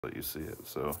let you see it.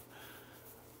 So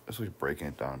it's like breaking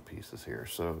it down in pieces here.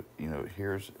 So, you know,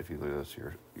 here's, if you look at this,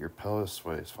 your pelvis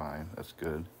sway is fine. That's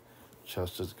good.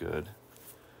 Chest is good.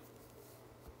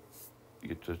 You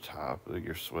get to the top, like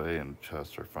your sway and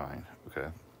chest are fine. Okay.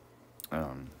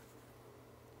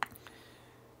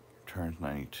 Turns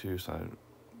 92, side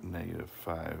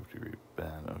 -5 degree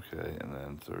bend. Okay. And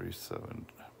then 37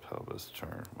 pelvis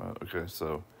turn. Well, okay.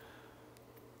 So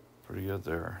pretty good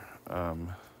there.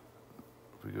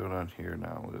 If we go down here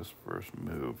now, let's first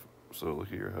move. So look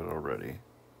at your head already.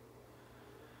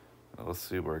 Now let's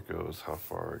see where it goes, how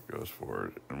far it goes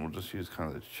forward. And we'll just use kind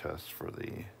of the chest for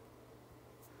the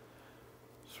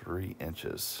 3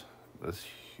 inches. That's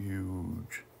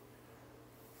huge.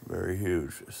 Very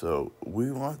huge. So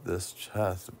we want this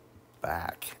chest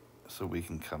back so we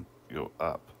can go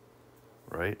up,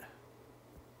 right?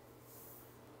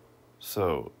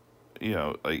 So, you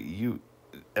know, like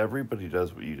everybody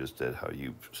does what you just did, how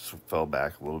you fell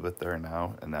back a little bit there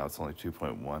now, and now it's only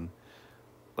 2.1.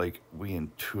 Like, we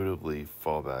intuitively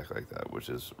fall back like that, which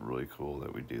is really cool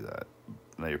that we do that.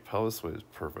 Now, your pelvis weight is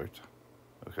perfect,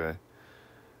 okay?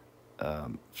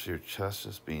 So your chest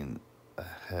just being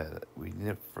ahead, we need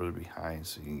it further behind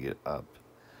so you can get up.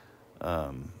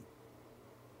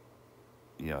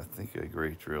 You know, I think a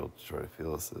great drill to try to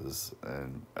feel this is,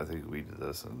 and I think we did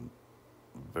this in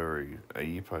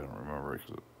you probably don't remember it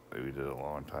because we did it a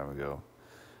long time ago.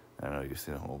 I know you've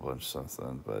seen a whole bunch since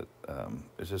then, but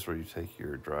it's just where you take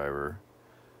your driver,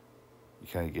 you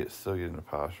kind of still get in a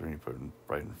posture, and you put it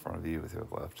right in front of you with your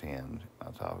left hand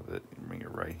on top of it. You bring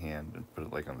your right hand and put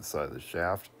it like on the side of the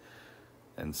shaft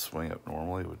and swing up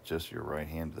normally with just your right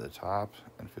hand to the top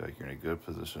and feel like you're in a good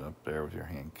position up there with your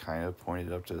hand kind of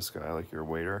pointed up to the sky like you're a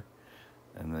waiter.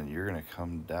 And then you're going to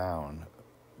come down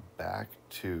back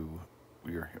to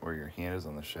where your hand is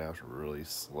on the shaft really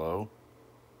slow.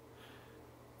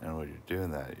 And when you're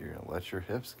doing that, you're going to let your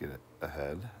hips get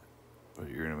ahead, but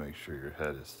you're going to make sure your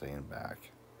head is staying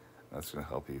back. That's going to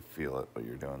help you feel it, what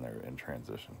you're doing there in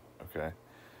transition, okay?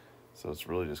 So it's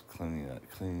really just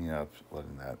cleaning up,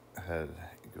 letting that head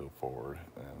go forward,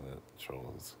 and it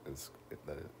shows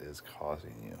that it is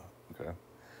causing you, okay?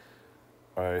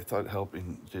 All right, I thought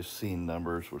just seeing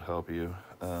numbers would help you.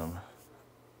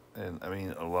 And I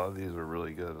mean, a lot of these are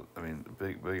really good. I mean,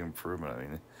 big improvement. I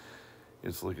mean,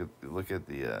 just look at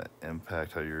the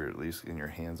impact, how you're at least getting your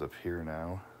hands up here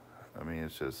now. I mean,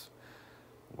 it's just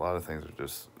a lot of things are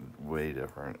just way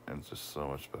different and just so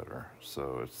much better.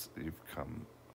 So you've come